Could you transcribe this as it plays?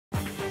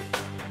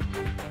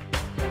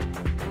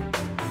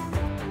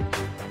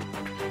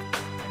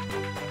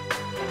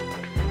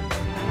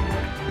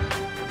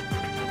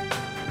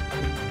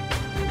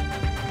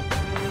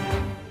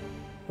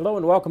Hello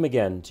and welcome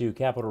again to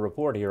Capitol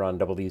Report here on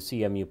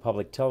WCMU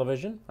Public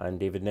Television. I'm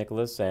David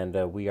Nicholas,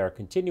 and we are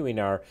continuing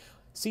our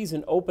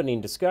season opening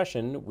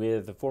discussion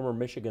with the former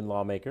Michigan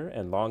lawmaker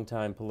and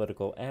longtime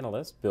political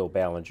analyst Bill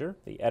Ballenger,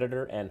 the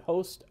editor and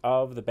host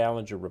of the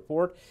Ballenger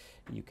Report.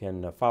 You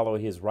can follow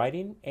his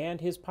writing and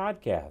his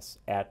podcasts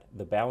at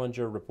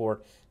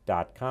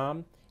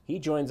theballengerreport.com. He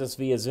joins us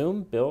via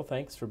Zoom. Bill,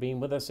 thanks for being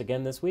with us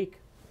again this week.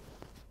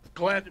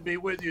 Glad to be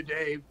with you,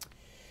 Dave.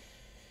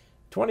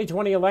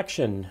 2020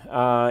 election.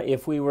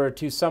 If we were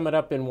to sum it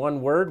up in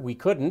one word, we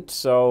couldn't.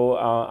 So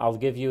I'll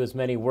give you as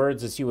many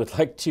words as you would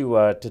like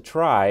to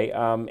try.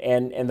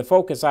 And the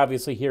focus,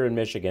 obviously, here in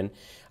Michigan,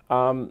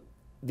 the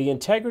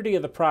integrity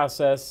of the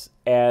process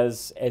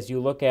as you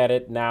look at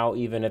it now,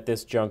 even at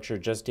this juncture,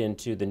 just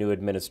into the new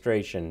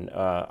administration.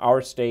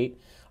 Our state,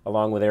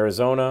 along with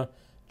Arizona,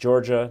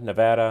 Georgia,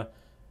 Nevada,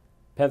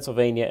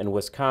 Pennsylvania, and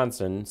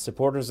Wisconsin,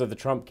 supporters of the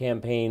Trump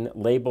campaign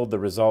labeled the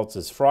results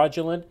as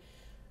fraudulent.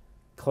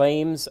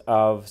 Claims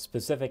of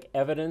specific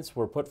evidence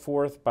were put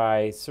forth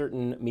by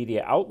certain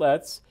media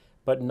outlets,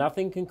 but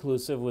nothing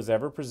conclusive was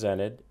ever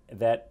presented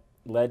that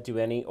led to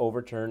any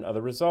overturn of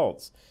the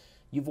results.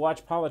 You've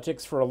watched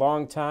politics for a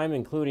long time,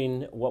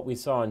 including what we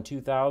saw in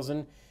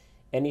 2000.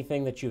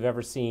 Anything that you've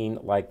ever seen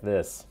like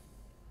this?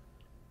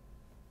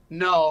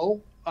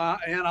 No,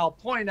 and I'll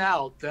point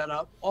out that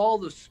of all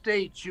the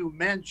states you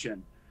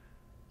mentioned,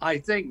 I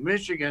think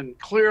Michigan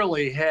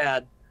clearly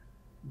had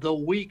the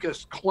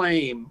weakest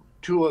claim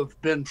to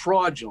have been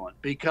fraudulent,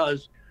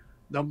 because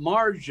the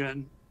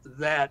margin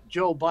that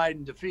Joe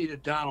Biden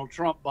defeated Donald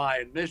Trump by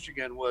in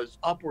Michigan was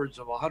upwards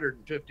of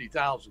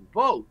 150,000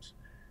 votes,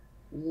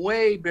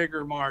 way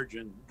bigger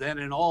margin than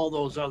in all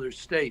those other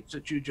states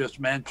that you just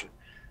mentioned.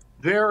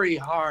 Very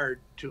hard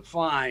to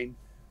find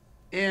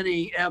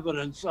any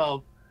evidence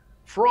of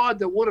fraud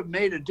that would have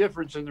made a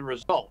difference in the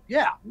result.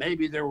 Yeah,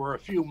 maybe there were a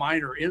few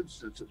minor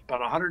instances, but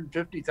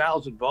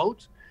 150,000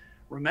 votes?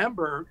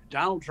 Remember,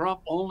 Donald Trump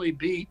only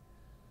beat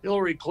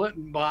Hillary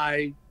Clinton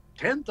by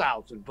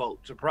 10,000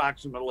 votes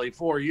approximately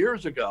 4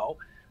 years ago.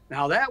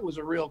 Now that was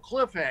a real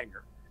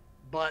cliffhanger,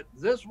 but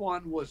this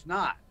one was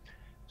not.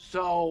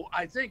 So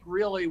I think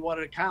really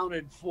what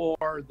accounted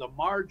for the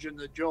margin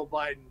that Joe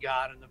Biden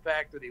got and the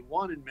fact that he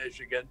won in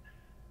Michigan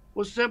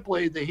was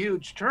simply the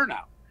huge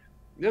turnout.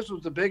 This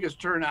was the biggest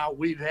turnout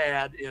we've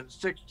had in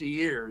 60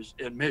 years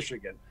in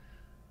Michigan,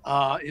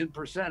 in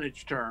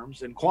percentage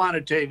terms, and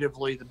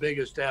quantitatively the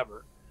biggest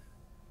ever.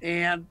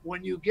 And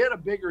when you get a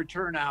bigger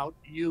turnout,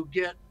 you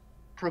get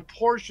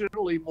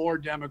proportionally more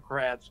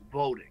Democrats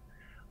voting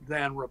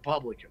than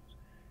Republicans.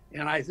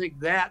 And I think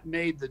that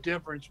made the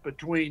difference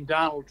between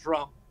Donald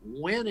Trump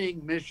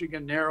winning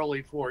Michigan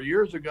narrowly 4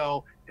 years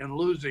ago and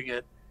losing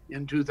it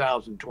in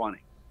 2020.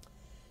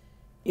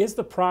 Is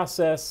the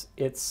process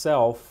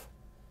itself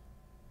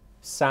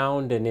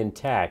sound and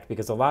intact?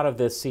 Because a lot of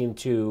this seemed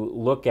to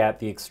look at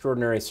the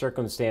extraordinary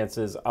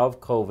circumstances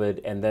of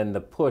COVID and then the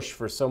push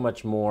for so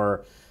much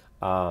more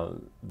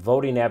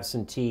voting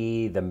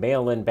absentee, the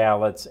mail-in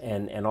ballots,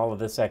 and all of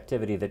this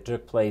activity that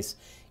took place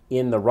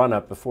in the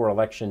run-up before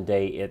Election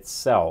Day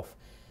itself.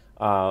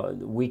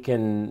 We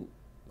can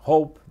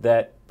hope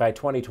that by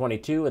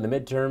 2022, in the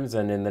midterms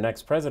and in the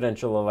next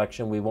presidential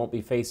election, we won't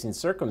be facing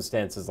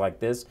circumstances like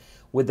this.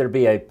 Would there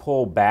be a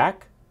pull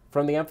back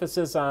from the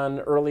emphasis on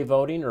early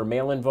voting or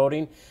mail-in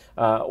voting,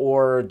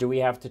 or do we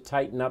have to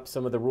tighten up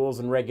some of the rules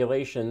and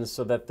regulations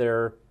so that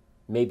there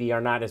maybe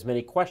are not as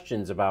many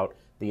questions about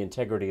the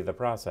integrity of the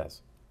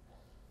process?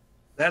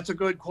 That's a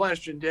good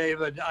question,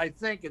 David. I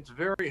think it's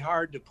very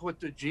hard to put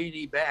the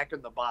genie back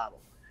in the bottle.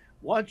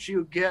 Once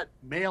you get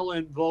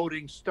mail-in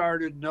voting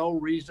started, no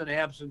reason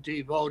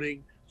absentee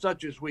voting,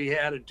 such as we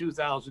had in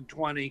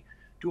 2020,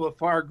 to a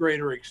far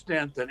greater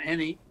extent than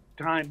any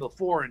time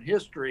before in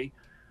history.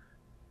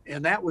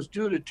 And that was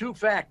due to two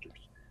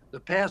factors: the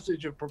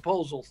passage of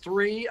Proposal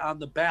 3 on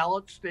the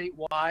ballot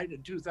statewide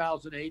in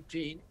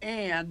 2018,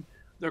 and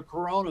the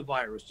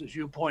coronavirus, as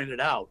you pointed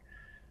out.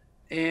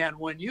 And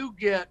when you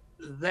get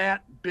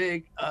that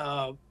big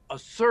a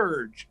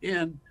surge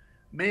in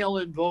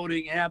mail-in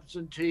voting,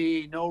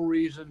 absentee, no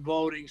reason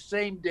voting,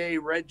 same-day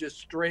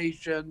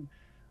registration,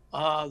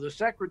 the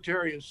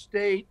Secretary of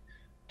State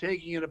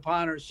taking it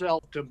upon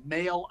herself to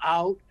mail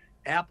out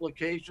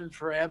applications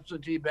for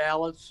absentee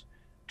ballots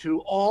to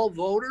all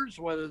voters,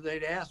 whether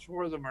they'd asked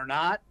for them or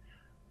not,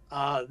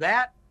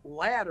 that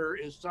latter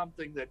is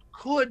something that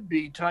could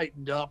be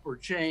tightened up or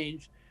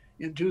changed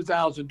in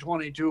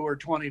 2022 or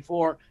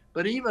 24.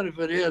 But even if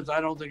it is,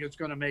 I don't think it's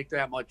going to make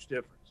that much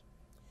difference.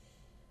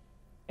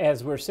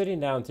 As we're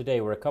sitting down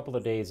today, we're a couple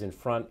of days in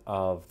front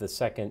of the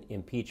second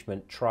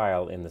impeachment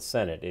trial in the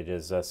Senate. It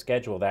is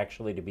scheduled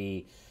actually to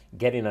be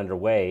getting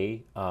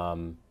underway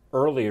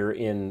earlier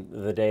in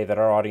the day that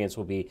our audience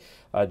will be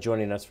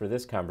joining us for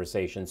this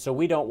conversation. So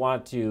we don't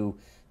want to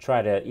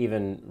try to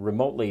even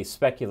remotely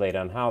speculate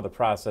on how the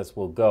process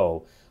will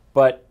go.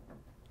 But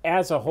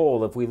as a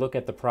whole, if we look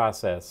at the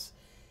process,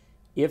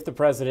 if the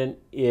president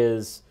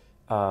is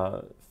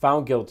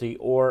found guilty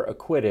or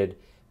acquitted,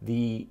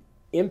 the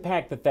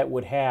impact that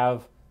would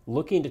have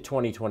looking to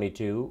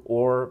 2022,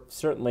 or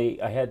certainly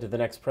ahead to the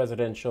next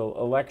presidential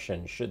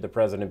election, should the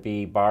president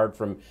be barred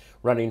from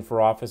running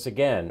for office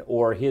again,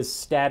 or his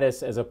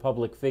status as a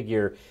public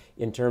figure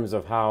in terms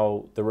of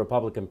how the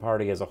Republican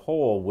Party as a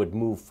whole would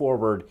move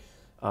forward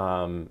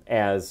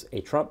as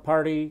a Trump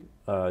party,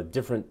 a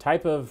different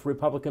type of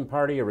Republican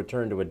Party, a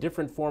return to a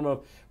different form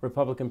of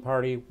Republican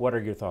Party? What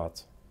are your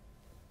thoughts?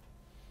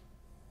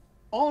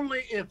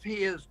 Only if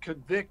he is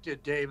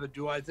convicted, David,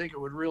 do I think it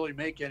would really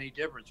make any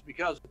difference,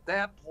 because at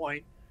that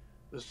point,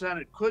 the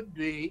Senate could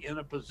be in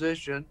a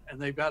position,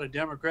 and they've got a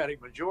Democratic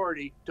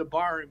majority, to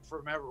bar him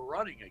from ever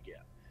running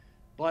again.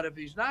 But if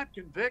he's not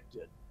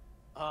convicted,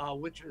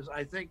 which is,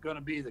 I think, going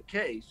to be the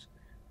case,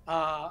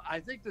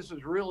 I think this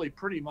is really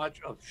pretty much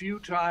a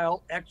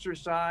futile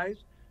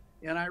exercise.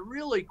 And I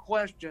really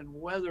question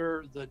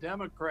whether the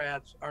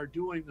Democrats are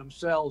doing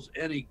themselves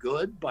any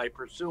good by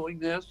pursuing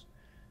this.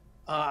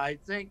 I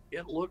think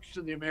it looks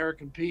to the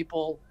American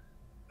people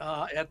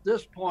at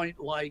this point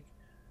like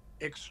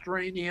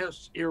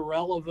extraneous,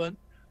 irrelevant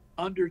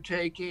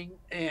undertaking,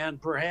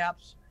 and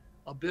perhaps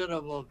a bit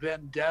of a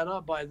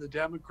vendetta by the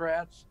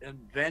Democrats and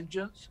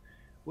vengeance,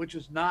 which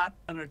is not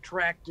an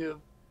attractive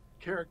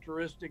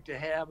characteristic to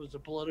have as a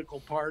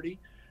political party.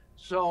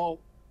 So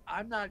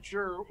I'm not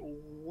sure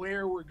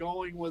where we're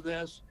going with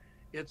this.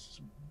 It's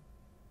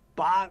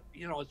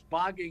it's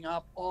bogging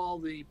up all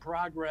the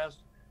progress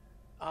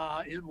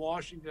in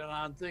Washington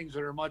on things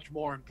that are much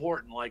more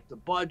important, like the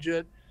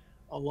budget,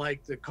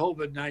 like the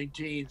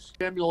COVID-19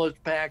 stimulus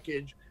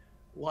package,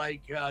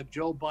 like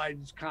Joe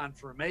Biden's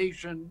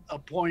confirmation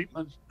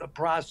appointments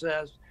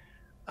process.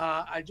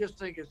 I just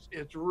think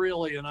it's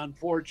really an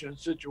unfortunate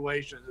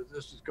situation that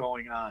this is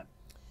going on.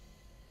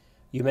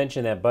 You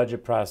mentioned that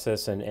budget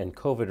process and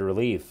COVID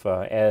relief.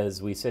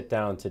 As we sit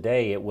down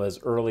today, it was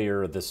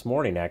earlier this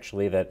morning,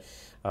 actually, that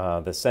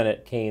the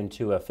Senate came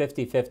to a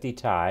 50-50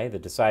 tie, the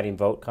deciding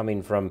vote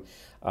coming from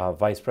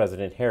Vice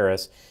President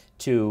Harris,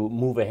 to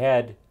move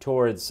ahead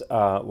towards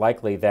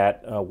likely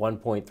that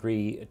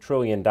 $1.3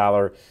 trillion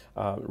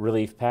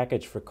relief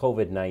package for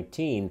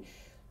COVID-19.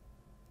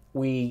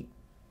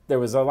 There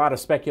was a lot of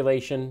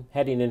speculation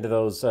heading into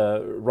those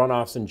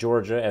runoffs in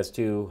Georgia as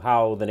to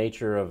how the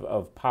nature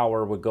of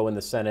power would go in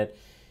the Senate.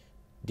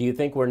 Do you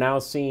think we're now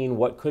seeing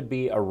what could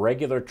be a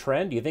regular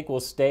trend? Do you think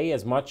we'll stay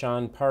as much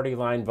on party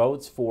line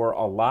votes for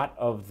a lot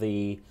of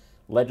the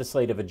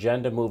legislative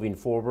agenda moving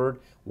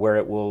forward, where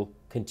it will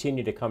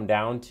continue to come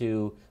down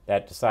to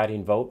that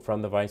deciding vote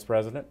from the vice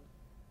president?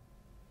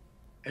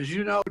 As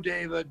you know,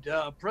 David,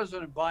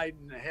 President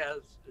Biden has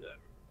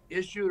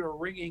issued a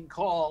ringing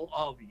call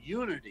of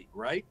unity,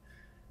 right?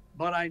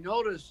 But I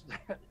noticed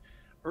that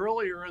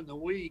earlier in the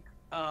week,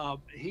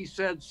 he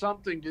said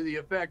something to the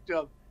effect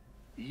of,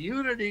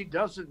 unity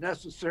doesn't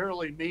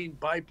necessarily mean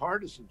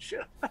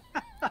bipartisanship.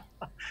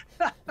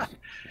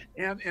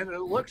 and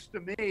it looks to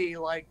me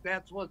like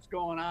that's what's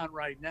going on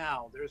right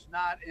now. There's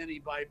not any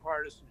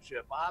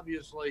bipartisanship.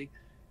 Obviously,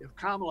 if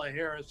Kamala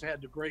Harris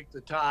had to break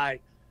the tie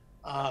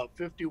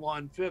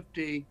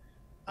 51-50,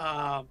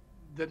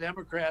 the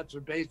Democrats are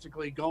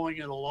basically going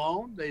it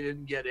alone. They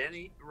didn't get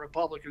any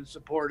Republican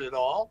support at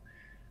all.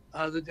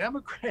 The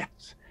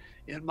Democrats,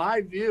 in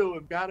my view,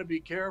 have got to be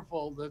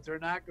careful that they're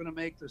not going to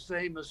make the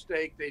same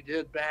mistake they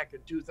did back in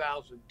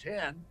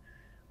 2010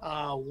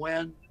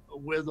 when,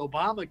 with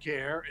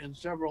Obamacare and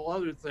several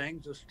other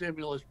things, the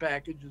stimulus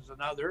package is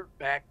another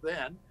back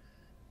then,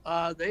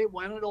 they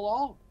went it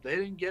alone. They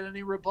didn't get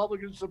any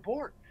Republican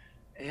support.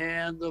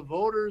 And the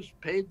voters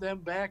paid them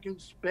back in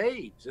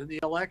spades. And the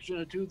election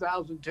of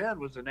 2010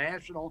 was a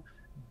national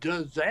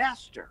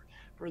disaster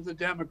for the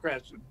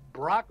Democrats.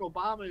 Barack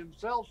Obama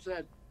himself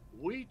said,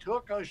 we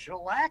took a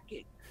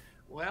shellacking.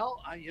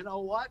 Well, you know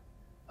what?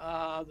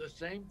 The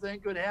same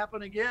thing could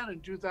happen again in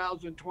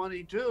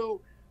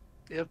 2022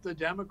 if the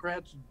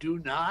Democrats do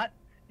not,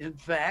 in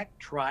fact,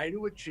 try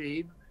to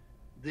achieve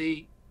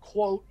the,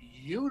 quote,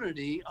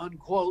 unity,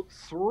 unquote,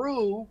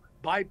 through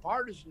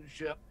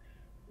bipartisanship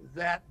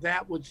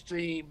that would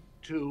seem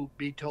to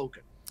be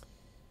token.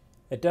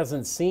 It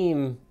doesn't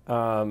seem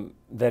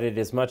that it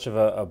is much of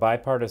a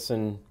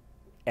bipartisan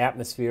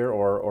atmosphere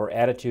or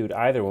attitude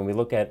either. When we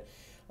look at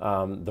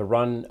the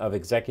run of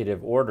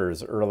executive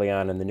orders early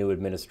on in the new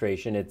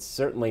administration, it's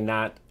certainly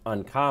not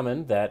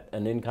uncommon that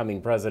an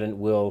incoming president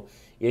will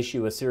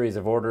issue a series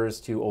of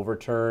orders to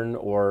overturn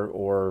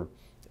or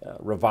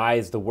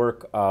revise the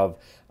work of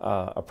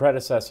a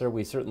predecessor.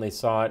 We certainly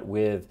saw it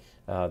with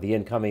the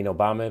incoming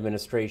Obama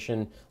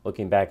administration,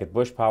 looking back at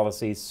Bush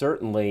policies,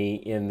 certainly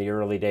in the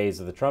early days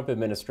of the Trump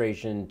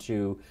administration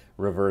to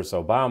reverse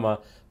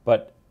Obama.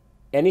 But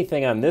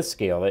anything on this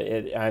scale,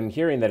 I'm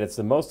hearing that it's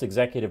the most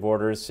executive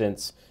orders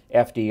since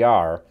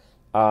FDR.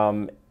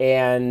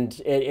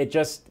 And it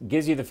just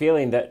gives you the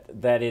feeling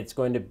that it's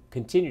going to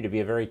continue to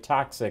be a very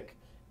toxic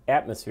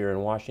atmosphere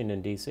in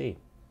Washington, D.C.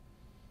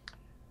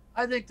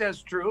 I think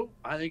that's true.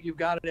 I think you've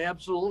got it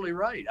absolutely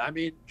right. I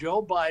mean,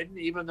 Joe Biden,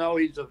 even though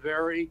he's a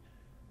very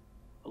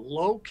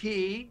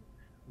low-key,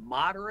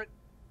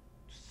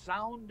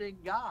 moderate-sounding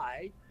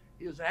guy,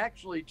 is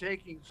actually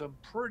taking some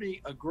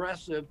pretty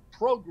aggressive,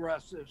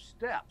 progressive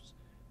steps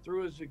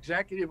through his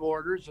executive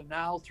orders and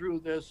now through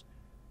this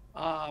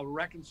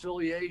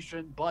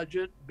reconciliation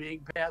budget being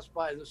passed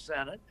by the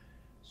Senate.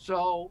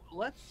 So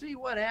let's see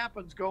what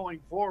happens going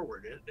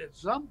forward. At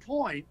some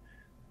point,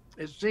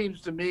 it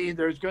seems to me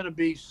there's going to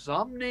be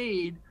some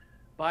need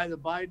by the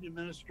Biden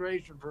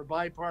administration for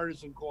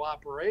bipartisan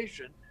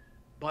cooperation.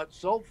 But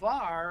so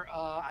far,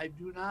 I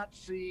do not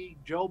see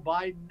Joe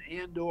Biden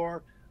and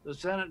or the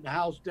Senate and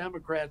House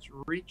Democrats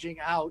reaching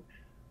out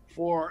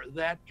for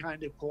that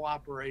kind of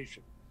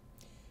cooperation.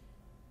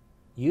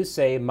 You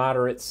say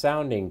moderate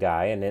sounding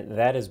guy, and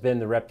that has been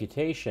the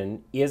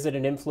reputation. Is it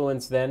an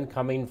influence then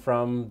coming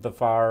from the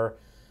far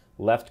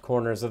left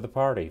corners of the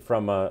party,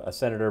 from a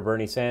Senator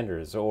Bernie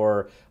Sanders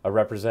or a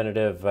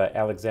Representative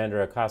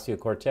Alexandra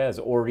Ocasio-Cortez,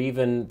 or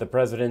even the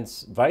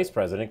president's vice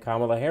president,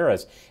 Kamala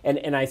Harris?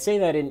 And I say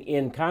that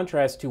in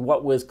contrast to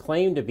what was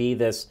claimed to be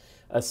this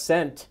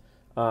ascent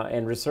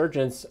and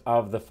resurgence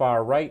of the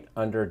far right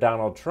under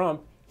Donald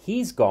Trump.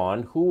 He's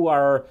gone. Who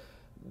are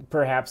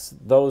perhaps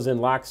those in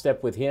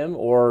lockstep with him,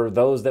 or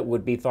those that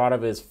would be thought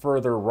of as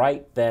further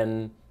right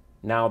than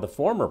now the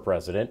former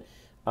president?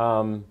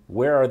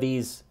 Where are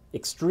these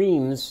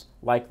extremes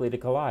likely to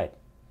collide?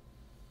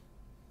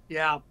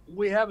 Yeah,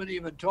 we haven't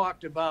even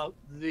talked about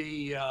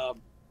the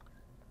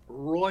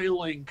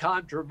roiling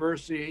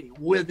controversy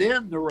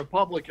within the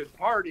Republican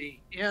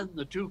Party in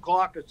the two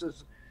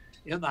caucuses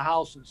in the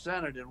House and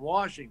Senate in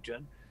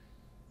Washington.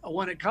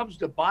 When it comes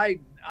to Biden,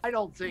 I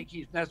don't think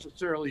he's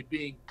necessarily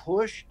being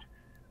pushed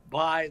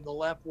by the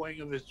left wing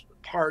of his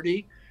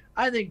party.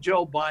 I think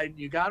Joe Biden,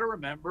 you got to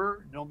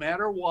remember, no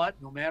matter what,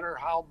 no matter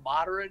how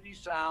moderate he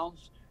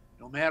sounds,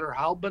 no matter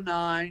how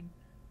benign,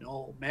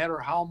 no matter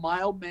how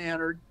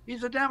mild-mannered,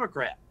 he's a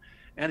Democrat.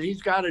 And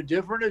he's got a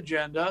different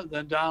agenda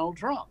than Donald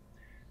Trump.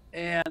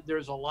 And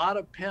there's a lot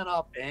of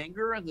pent-up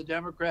anger in the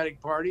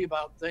Democratic Party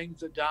about things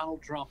that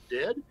Donald Trump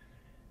did.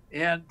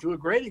 And to a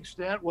great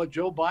extent, what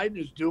Joe Biden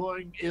is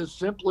doing is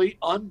simply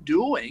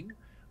undoing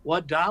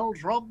what Donald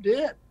Trump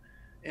did.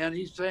 And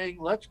he's saying,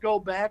 let's go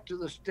back to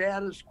the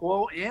status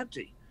quo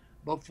ante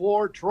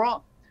before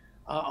Trump,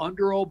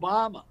 under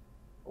Obama,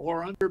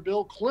 or under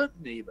Bill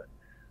Clinton even.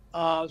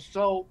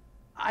 So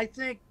I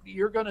think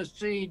you're going to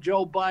see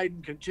Joe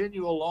Biden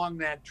continue along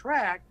that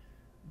track.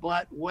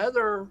 But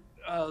whether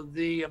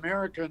the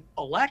American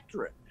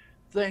electorate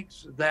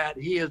thinks that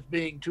he is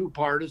being too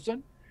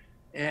partisan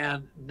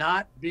and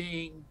not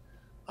being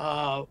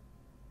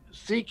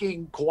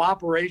seeking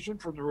cooperation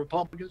from the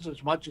Republicans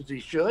as much as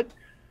he should,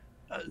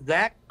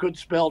 that could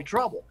spell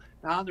trouble.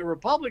 Now, on the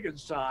Republican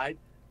side,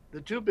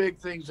 the two big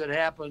things that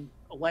happened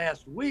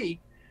last week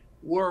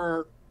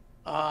were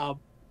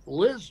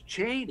Liz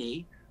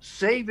Cheney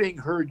saving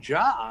her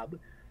job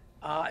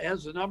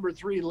as the number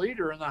 3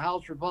 leader in the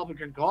House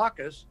Republican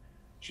caucus.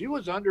 She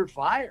was under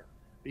fire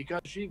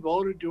because she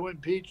voted to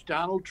impeach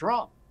Donald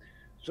Trump.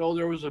 So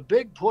there was a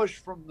big push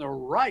from the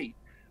right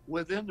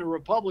within the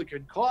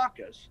Republican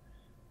caucus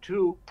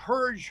to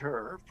purge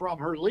her from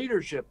her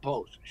leadership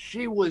post.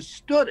 She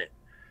withstood it.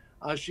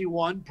 She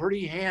won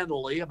pretty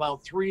handily,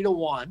 about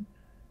 3-1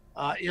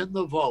 in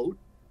the vote.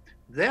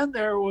 Then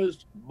there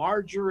was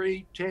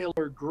Marjorie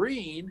Taylor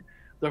Greene,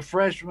 the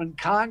freshman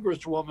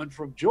congresswoman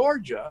from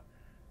Georgia,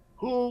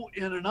 who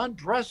in an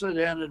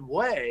unprecedented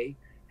way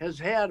has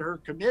had her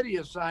committee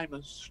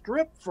assignments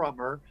stripped from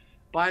her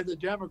by the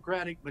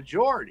Democratic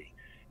majority.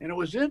 And it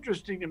was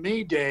interesting to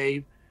me,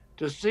 Dave,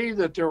 to see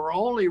that there were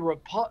only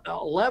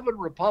 11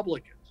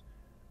 Republicans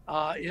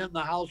in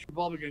the House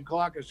Republican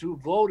caucus who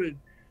voted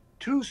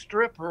to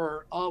strip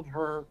her of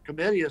her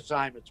committee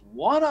assignments.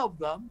 One of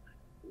them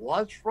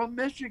was from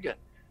Michigan.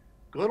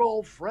 Good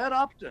old Fred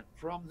Upton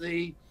from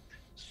the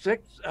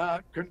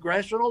 6th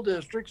Congressional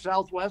District,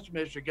 Southwest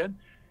Michigan.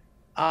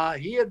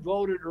 He had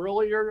voted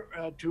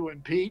earlier to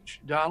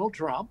impeach Donald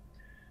Trump,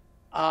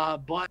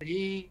 but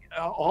he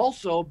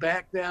also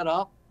backed that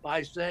up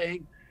by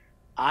saying,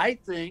 I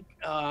think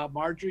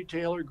Marjorie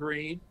Taylor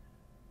Greene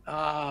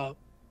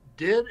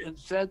did and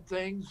said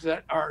things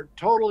that are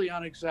totally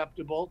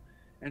unacceptable,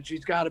 and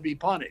she's got to be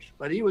punished.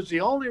 But he was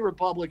the only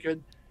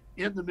Republican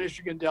in the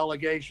Michigan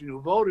delegation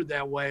who voted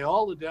that way.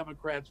 All the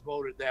Democrats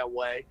voted that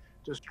way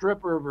to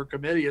strip her of her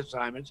committee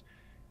assignments.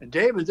 And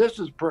David, this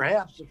is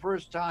perhaps the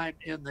first time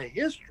in the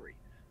history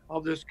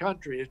of this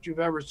country that you've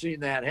ever seen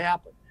that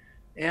happen.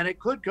 And it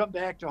could come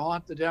back to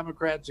haunt the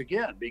Democrats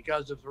again,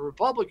 because if the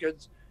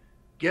Republicans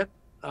get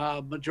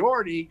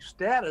majority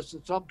status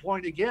at some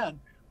point again,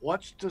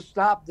 what's to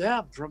stop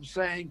them from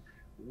saying,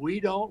 we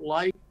don't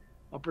like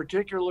a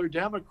particular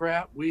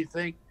Democrat, we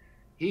think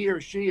he or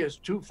she is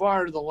too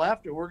far to the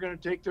left, and we're going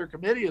to take their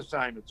committee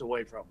assignments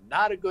away from them?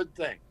 Not a good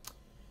thing.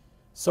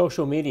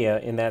 Social media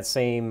in that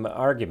same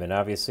argument,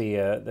 obviously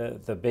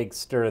the big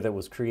stir that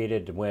was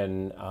created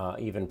when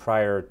even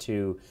prior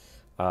to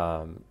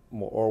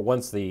or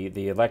once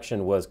the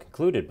election was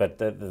concluded, but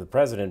the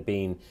president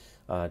being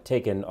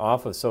taken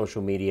off of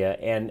social media,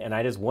 and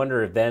I just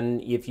wonder if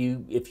then if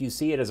you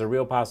see it as a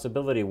real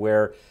possibility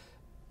where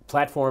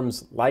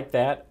platforms like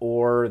that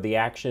or the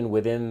action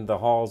within the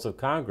halls of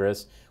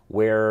Congress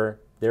where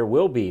there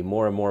will be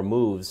more and more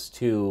moves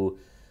to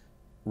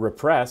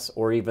repress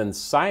or even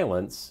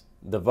silence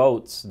the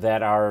votes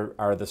that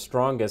are the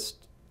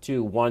strongest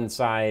to one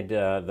side,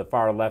 the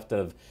far left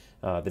of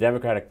the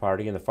Democratic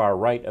Party and the far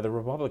right of the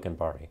Republican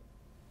Party?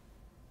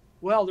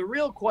 Well, the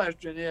real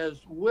question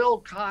is, will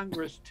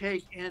Congress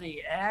take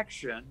any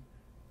action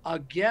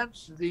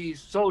against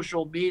these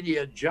social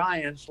media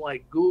giants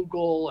like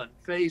Google and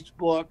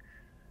Facebook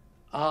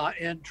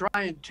and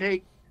try and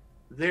take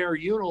their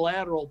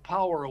unilateral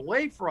power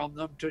away from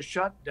them to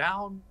shut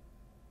down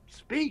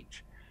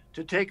speech,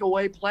 to take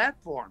away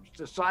platforms,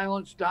 to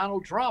silence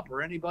Donald Trump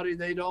or anybody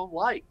they don't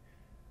like?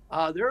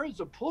 There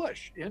is a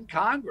push in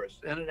Congress,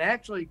 and it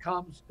actually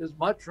comes as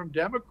much from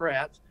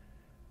Democrats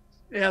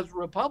as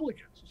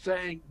Republicans,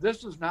 saying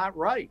this is not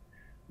right.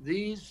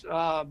 These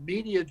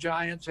media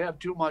giants have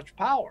too much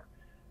power.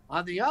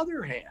 On the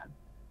other hand,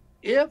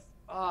 if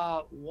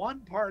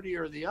one party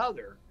or the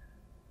other,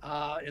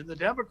 and the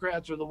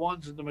Democrats are the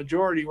ones in the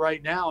majority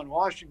right now in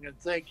Washington,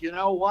 think, you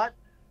know what,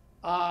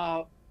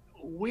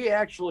 we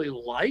actually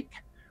like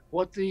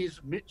what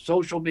these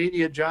social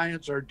media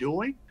giants are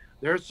doing.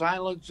 They're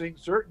silencing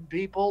certain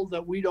people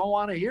that we don't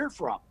want to hear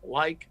from,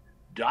 like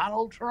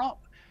Donald Trump.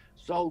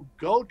 So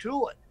go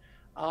to it.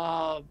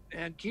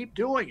 And keep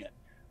doing it.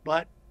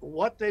 But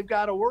what they've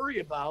got to worry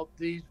about,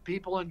 these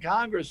people in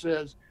Congress,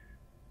 is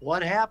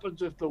what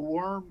happens if the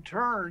worm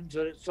turns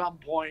at some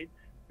point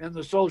and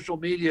the social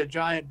media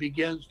giant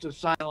begins to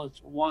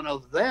silence one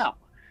of them?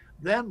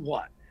 Then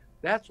what?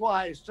 That's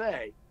why I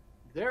say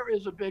there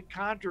is a big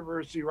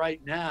controversy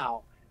right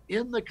now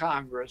in the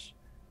Congress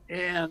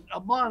and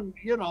among,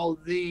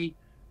 the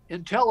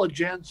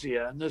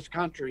intelligentsia in this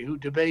country who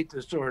debate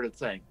this sort of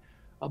thing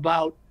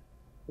about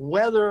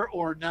whether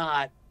or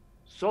not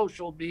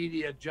social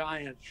media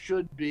giants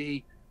should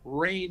be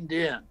reined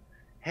in,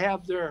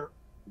 have their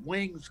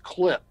wings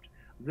clipped,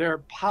 their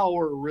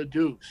power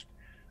reduced.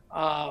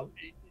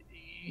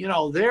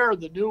 They're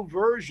the new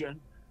version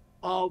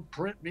of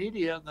print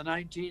media in the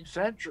 19th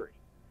century.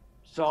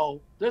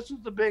 So this is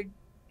the big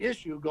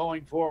issue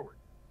going forward.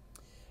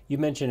 You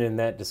mentioned in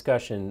that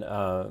discussion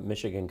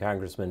Michigan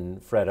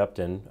Congressman Fred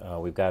Upton.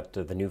 We've got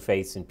the new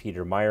face in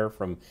Peter Meyer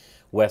from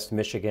West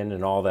Michigan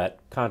and all that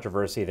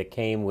controversy that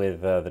came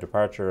with the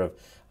departure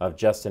of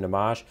Justin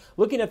Amash.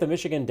 Looking at the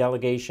Michigan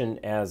delegation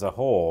as a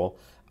whole,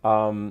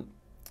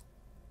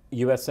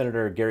 U.S.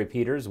 Senator Gary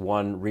Peters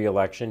won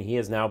re-election. He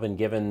has now been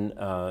given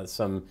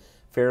some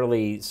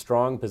fairly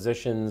strong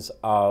positions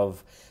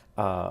of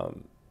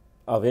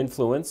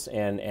influence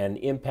and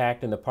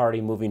impact in the party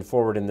moving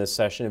forward in this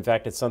session. In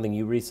fact, it's something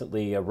you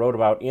recently wrote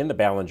about in the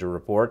Ballenger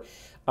report.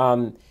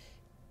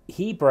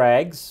 He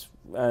brags,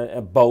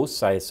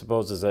 boasts, I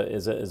suppose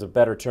is a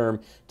better term,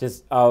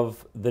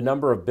 of the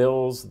number of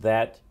bills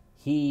that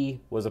he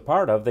was a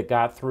part of that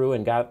got through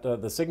and got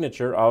the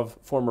signature of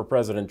former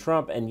President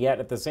Trump. And yet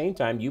at the same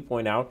time, you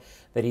point out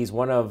that he's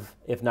one of,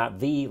 if not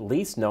the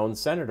least known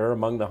senator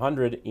among the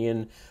 100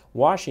 in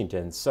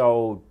Washington.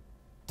 So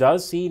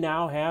does he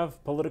now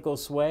have political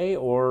sway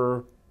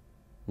or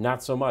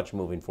not so much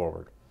moving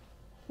forward?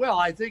 Well,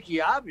 I think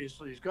he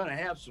obviously is going to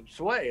have some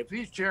sway. If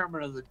he's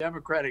chairman of the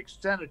Democratic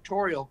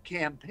Senatorial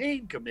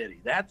Campaign Committee,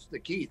 that's the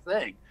key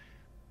thing.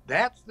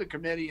 That's the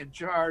committee in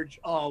charge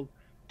of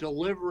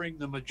delivering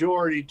the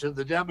majority to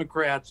the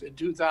Democrats in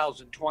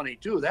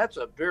 2022. That's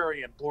a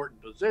very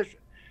important position.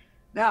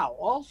 Now,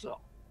 also,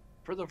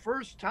 for the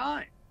first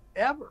time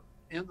ever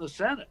in the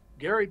Senate,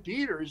 Gary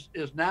Peters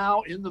is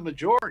now in the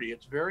majority.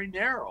 It's very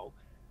narrow,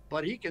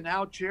 but he can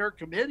now chair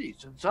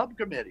committees and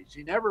subcommittees.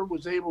 He never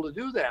was able to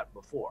do that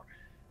before.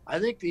 I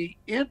think the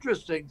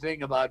interesting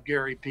thing about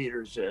Gary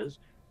Peters is,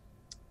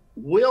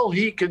 will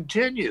he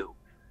continue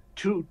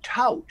to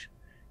tout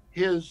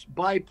his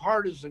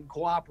bipartisan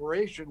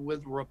cooperation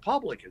with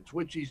Republicans,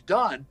 which he's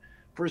done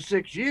for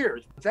 6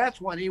 years? But that's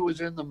when he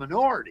was in the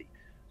minority.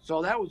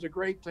 So that was a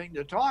great thing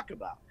to talk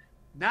about.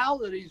 Now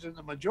that he's in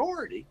the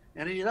majority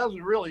and he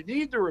doesn't really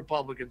need the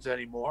Republicans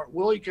anymore,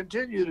 will he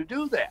continue to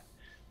do that?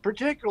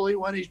 Particularly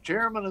when he's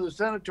chairman of the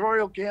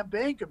Senatorial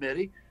Campaign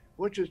Committee,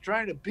 which is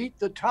trying to beat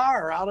the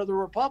tar out of the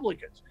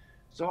Republicans.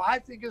 So I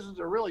think this is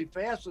a really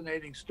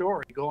fascinating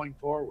story going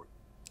forward.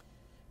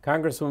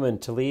 Congresswoman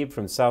Tlaib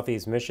from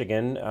Southeast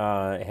Michigan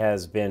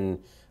has been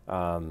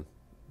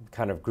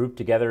kind of grouped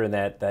together in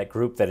that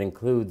group that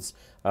includes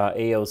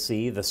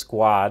AOC, the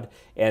squad,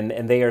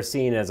 and they are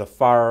seen as a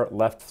far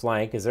left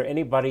flank. Is there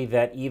anybody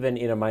that even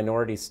in a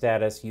minority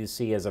status you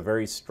see as a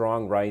very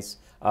strong voice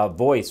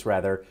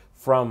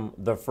from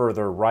the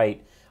further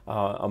right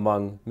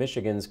among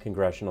Michigan's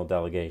congressional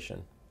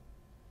delegation?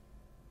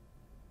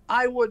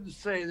 I wouldn't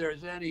say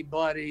there's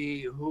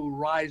anybody who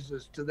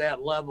rises to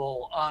that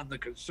level on the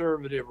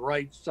conservative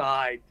right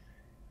side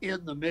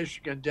in the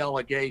Michigan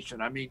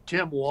delegation. I mean,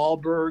 Tim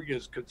Walberg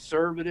is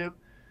conservative,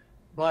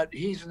 but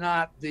he's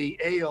not the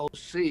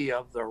AOC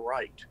of the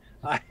right.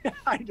 I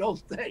don't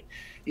think.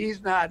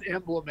 He's not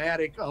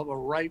emblematic of a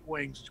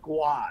right-wing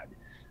squad.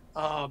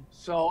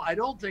 So I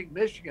don't think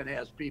Michigan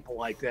has people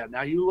like that.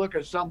 Now you look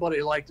at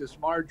somebody like this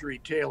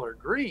Marjorie Taylor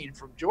Greene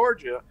from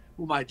Georgia,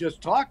 whom I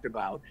just talked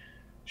about.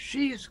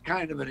 She's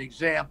kind of an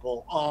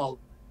example of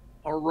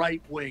a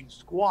right-wing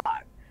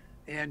squad.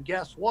 And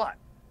guess what?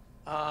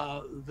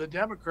 The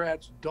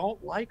Democrats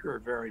don't like her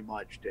very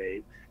much,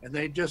 Dave, and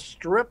they just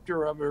stripped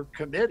her of her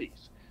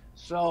committees.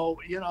 So,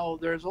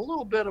 there's a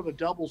little bit of a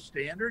double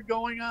standard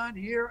going on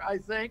here, I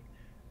think,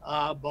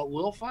 but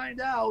we'll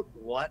find out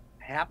what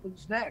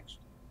happens next.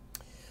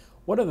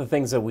 One of the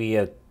things that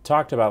we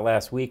talked about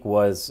last week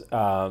was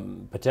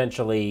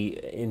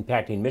potentially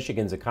impacting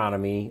Michigan's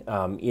economy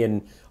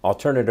in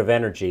alternative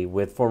energy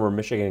with former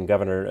Michigan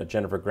Governor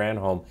Jennifer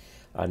Granholm,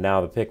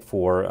 now the pick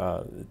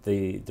for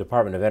the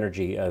Department of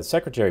Energy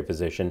Secretary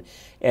position.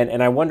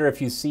 And I wonder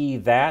if you see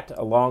that,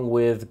 along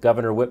with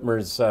Governor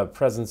Whitmer's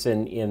presence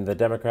in the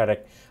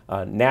Democratic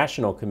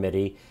National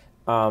Committee,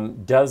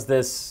 does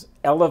this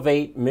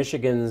elevate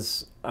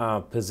Michigan's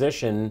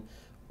position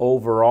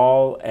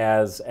overall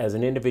as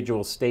an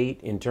individual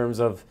state in terms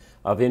of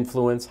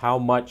influence? How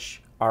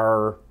much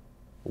are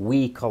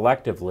we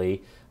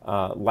collectively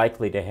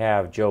likely to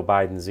have Joe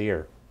Biden's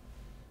ear?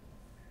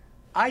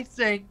 I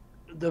think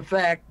the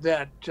fact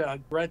that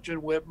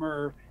Gretchen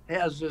Whitmer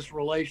has this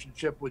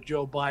relationship with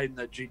Joe Biden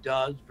that she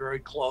does, very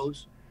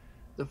close,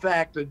 the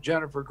fact that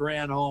Jennifer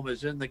Granholm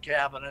is in the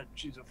cabinet,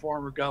 she's a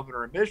former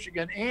governor of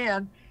Michigan,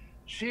 and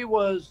she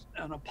was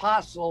an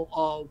apostle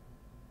of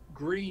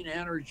green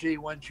energy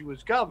when she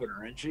was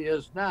governor, and she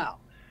is now.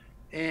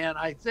 And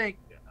I think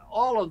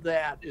all of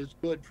that is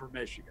good for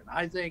Michigan.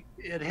 I think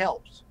it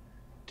helps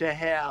to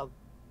have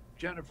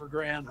Jennifer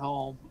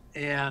Granholm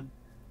and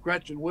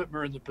Gretchen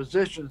Whitmer in the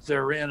positions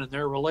they're in and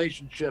their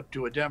relationship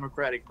to a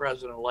Democratic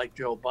president like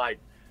Joe Biden.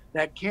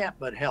 That can't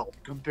but help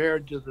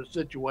compared to the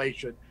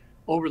situation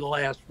over the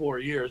last 4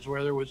 years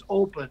where there was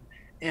open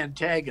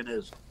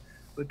antagonism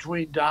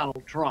between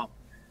Donald Trump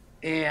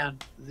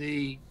and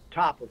the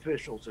top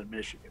officials in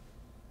Michigan.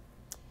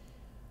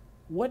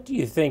 What do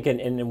you think,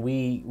 and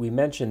we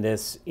mentioned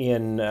this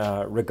in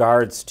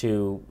regards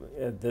to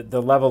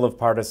the level of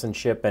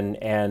partisanship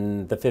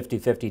and the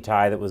 50-50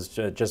 tie that was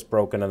just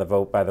broken on the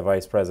vote by the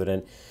vice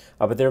president,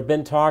 but there have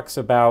been talks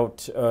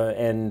about,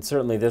 and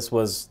certainly this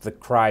was the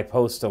cry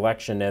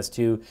post-election, as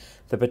to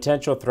the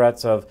potential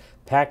threats of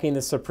packing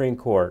the Supreme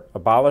Court,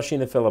 abolishing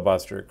the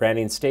filibuster,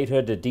 granting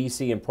statehood to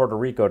D.C. and Puerto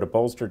Rico to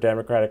bolster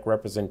Democratic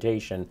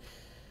representation.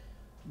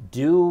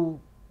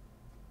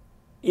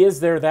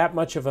 Is there that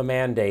much of a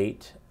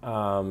mandate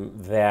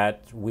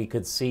that we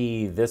could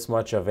see this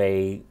much of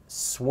a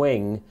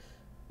swing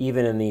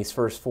even in these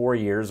first 4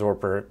 years, or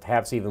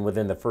perhaps even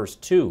within the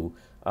first two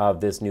of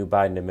this new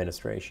Biden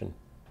administration?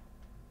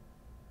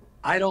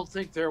 I don't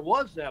think there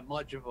was that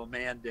much of a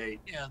mandate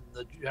in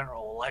the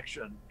general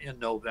election in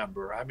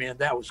November. I mean,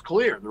 that was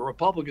clear. The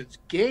Republicans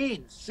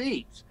gained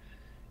seats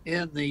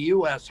in the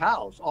U.S.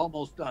 House,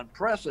 almost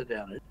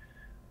unprecedented.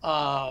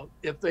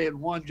 If they had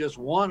won just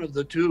one of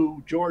the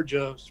two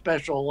Georgia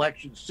special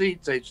election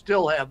seats, they'd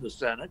still have the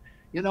Senate.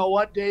 You know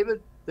what,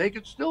 David? They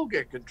could still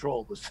get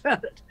control of the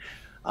Senate.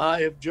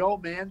 If Joe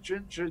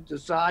Manchin should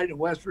decide in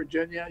West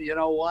Virginia, you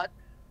know what,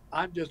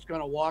 I'm just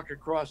going to walk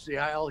across the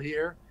aisle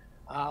here.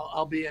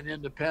 I'll be an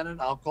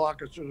independent. I'll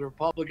caucus with the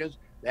Republicans.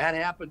 That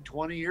happened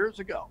 20 years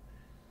ago.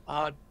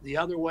 The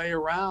other way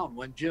around,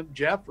 when Jim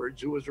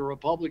Jeffords, who was a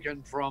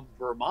Republican from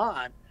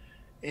Vermont,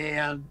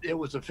 and it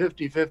was a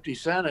 50-50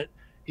 Senate,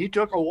 he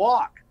took a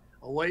walk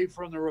away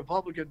from the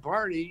Republican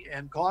Party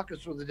and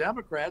caucused with the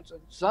Democrats,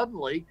 and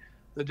suddenly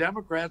the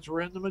Democrats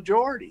were in the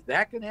majority.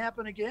 That can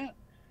happen again.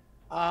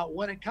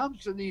 When it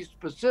comes to these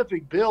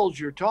specific bills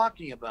you're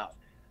talking about,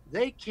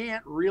 they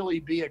can't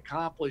really be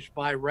accomplished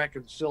by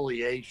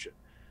reconciliation,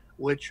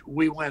 which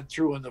we went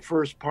through in the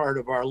first part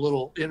of our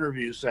little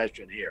interview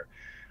session here.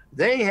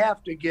 They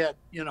have to get,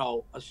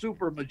 a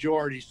super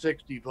majority,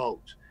 60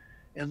 votes.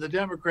 And the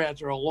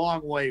Democrats are a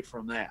long way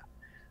from that.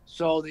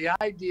 So the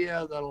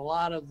idea that a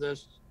lot of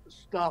this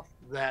stuff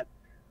that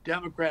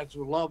Democrats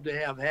would love to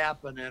have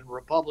happen and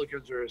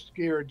Republicans are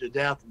scared to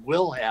death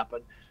will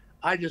happen,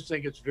 I just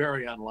think it's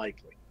very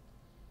unlikely.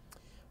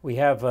 We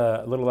have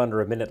a little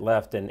under a minute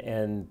left,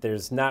 and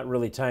there's not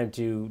really time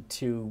to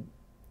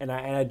and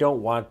I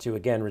don't want to,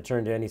 again,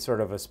 return to any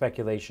sort of a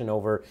speculation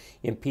over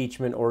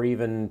impeachment or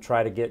even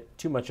try to get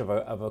too much of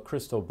a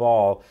crystal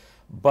ball.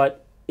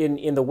 But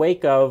in the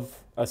wake of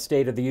a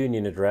State of the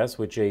Union address,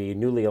 which a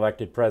newly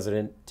elected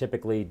president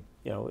typically,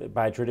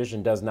 by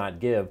tradition does not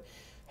give,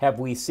 have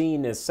we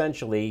seen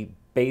essentially,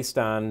 based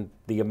on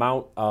the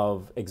amount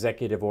of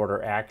executive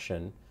order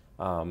action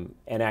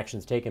and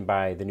actions taken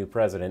by the new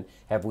president,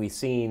 have we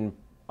seen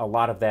a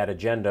lot of that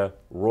agenda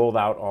rolled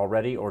out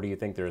already, or do you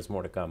think there is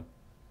more to come?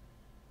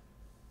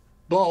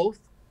 Both.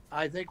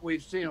 I think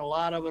we've seen a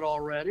lot of it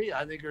already.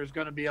 I think there's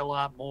going to be a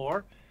lot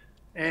more.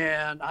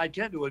 And I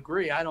tend to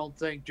agree. I don't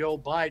think Joe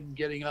Biden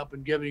getting up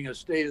and giving a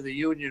State of the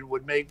Union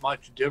would make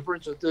much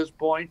difference at this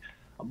point.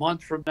 A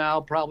month from now,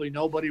 probably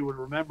nobody would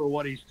remember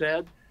what he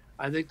said.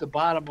 I think the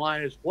bottom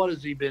line is, what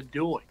has he been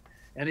doing?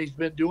 And he's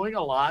been doing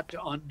a lot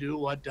to undo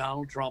what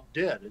Donald Trump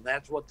did. And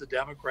that's what the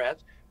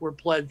Democrats were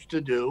pledged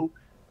to do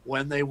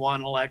when they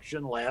won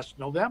election last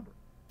November.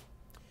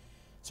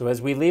 So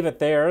as we leave it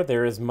there,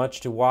 there is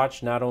much to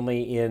watch, not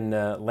only in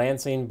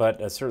Lansing,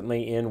 but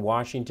certainly in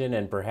Washington,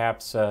 and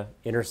perhaps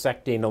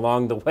intersecting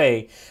along the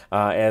way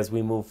as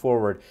we move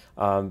forward.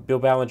 Bill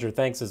Ballenger,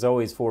 thanks as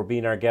always for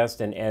being our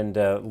guest and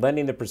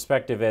lending the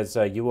perspective as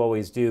you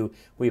always do.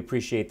 We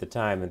appreciate the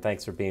time, and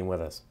thanks for being with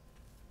us.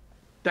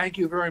 Thank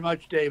you very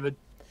much, David.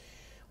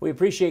 We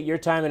appreciate your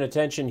time and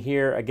attention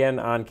here again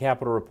on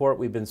Capitol Report.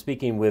 We've been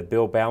speaking with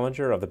Bill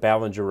Ballenger of the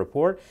Ballenger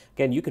Report.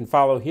 Again, you can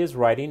follow his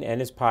writing and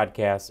his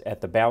podcast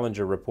at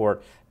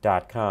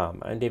theballengerreport.com.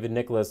 I'm David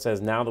Nicholas. Says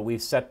now that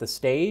we've set the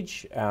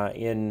stage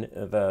in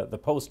the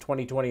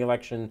post-2020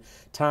 election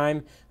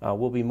time,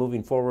 we'll be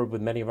moving forward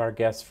with many of our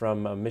guests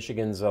from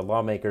Michigan's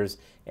lawmakers,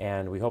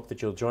 and we hope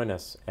that you'll join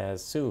us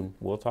as soon.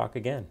 We'll talk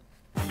again.